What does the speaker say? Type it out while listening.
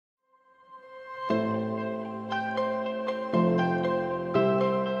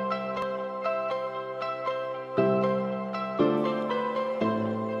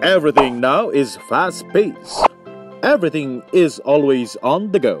Everything now is fast-paced. Everything is always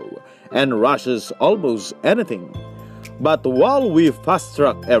on the go and rushes almost anything. But while we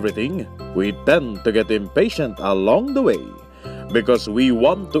fast-track everything, we tend to get impatient along the way because we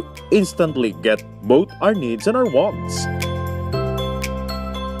want to instantly get both our needs and our wants.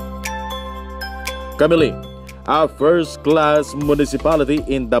 Camiling, a first-class municipality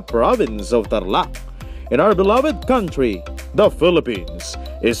in the province of Tarlac, in our beloved country, the Philippines,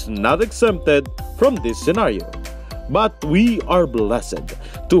 is not exempted from this scenario. But we are blessed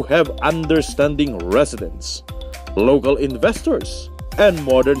to have understanding residents, local investors, and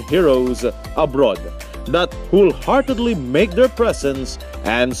modern heroes abroad that wholeheartedly make their presence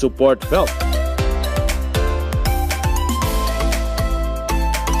and support felt.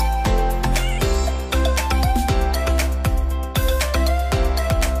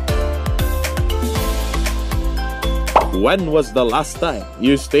 When was the last time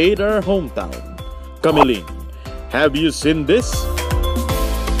you stayed in our hometown? Camiling, have you seen this?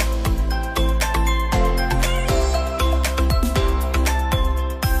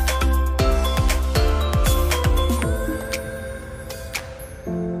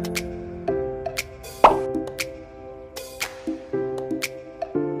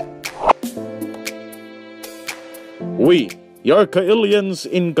 We, your Kailians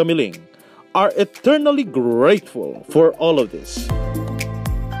in Camiling, are eternally grateful for all of this.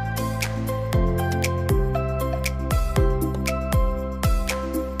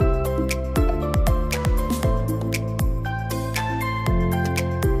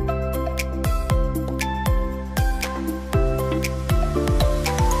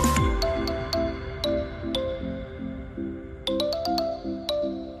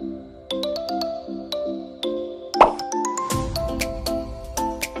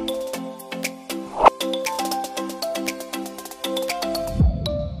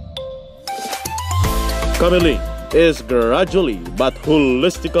 Camiling is gradually but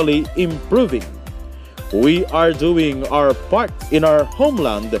holistically improving. We are doing our part in our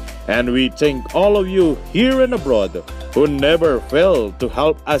homeland, and we thank all of you here and abroad who never fail to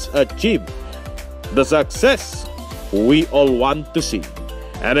help us achieve the success we all want to see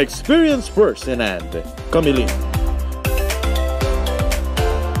and experience firsthand. Camiling.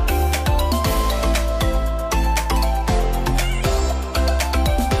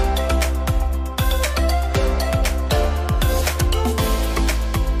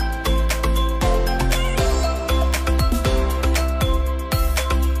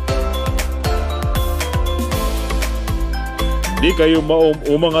 Di kayo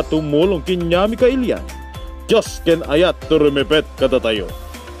mga tumulong kinyami kailian. Diyos ken ayat to rumipet kada tayo.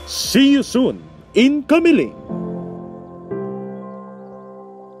 See you soon in Camiling.